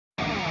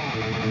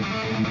Hey,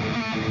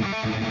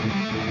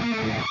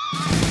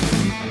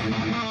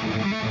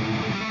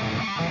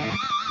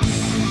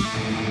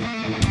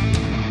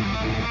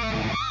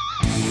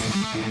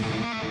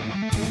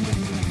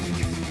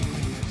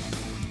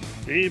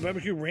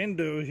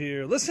 BBQRando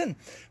here. Listen,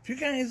 if you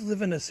guys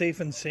live in a safe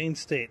and sane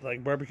state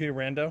like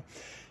BBQRando,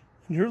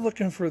 and you're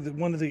looking for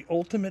one of the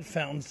ultimate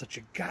fountains that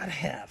you gotta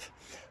have,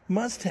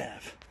 must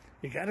have,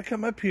 you gotta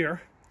come up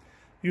here.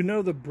 You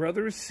know the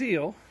Brothers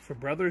seal for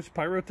Brothers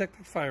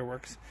Pyrotechnic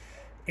Fireworks,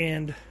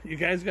 and you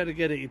guys gotta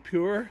get a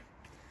Pure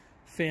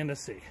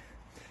Fantasy.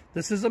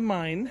 This is a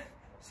mine,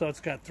 so it's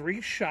got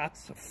 3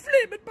 shots of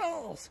flaming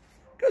balls.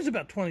 Goes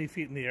about 20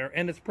 feet in the air,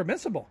 and it's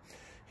permissible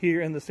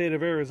here in the state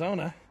of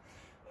Arizona.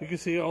 You can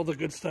see all the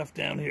good stuff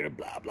down here,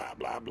 blah, blah,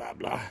 blah, blah,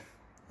 blah.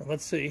 Well,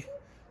 let's see.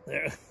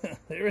 There,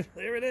 there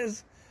it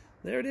is.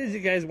 There it is. You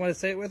guys want to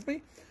say it with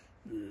me?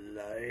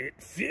 Light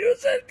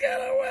fuse and get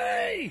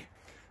away.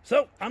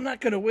 So, I'm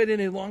not going to wait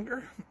any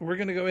longer. We're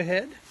going to go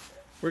ahead.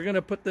 We're going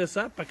to put this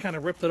up. I kind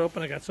of ripped it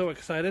open. I got so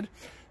excited.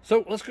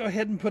 So, let's go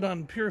ahead and put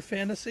on Pure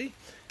Fantasy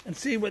and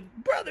see what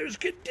Brothers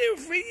can do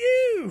for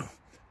you.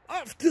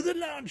 Off to the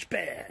launch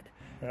pad.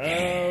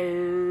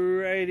 Alrighty.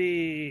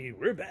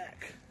 We're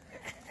back.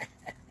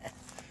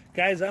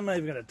 Guys, I'm not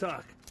even going to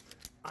talk.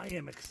 I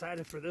am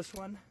excited for this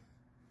one.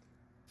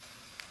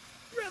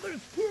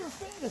 Brothers Pure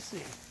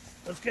Fantasy.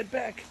 Let's get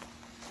back.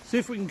 See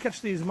if we can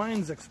catch these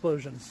mines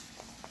explosions.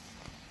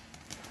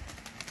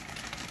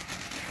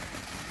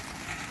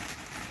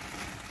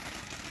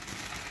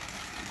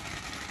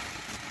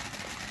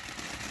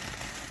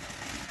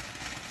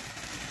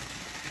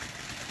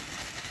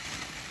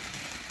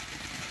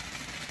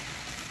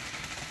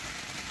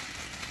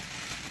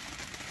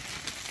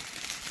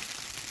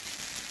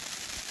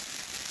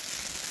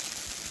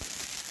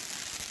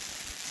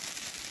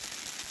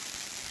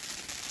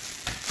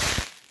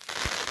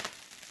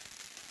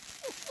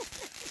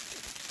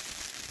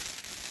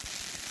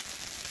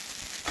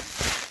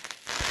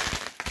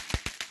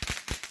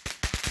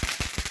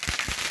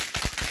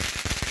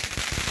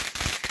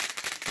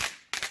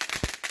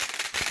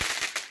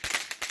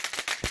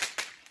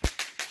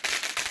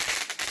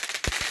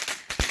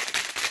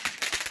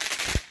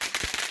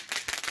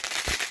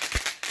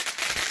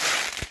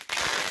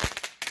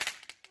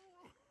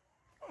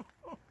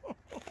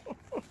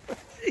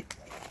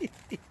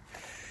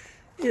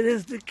 It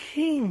is the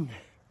king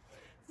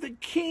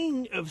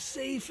of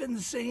safe and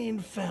sane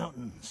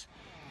fountains.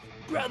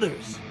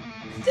 Brothers,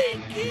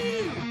 thank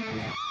you!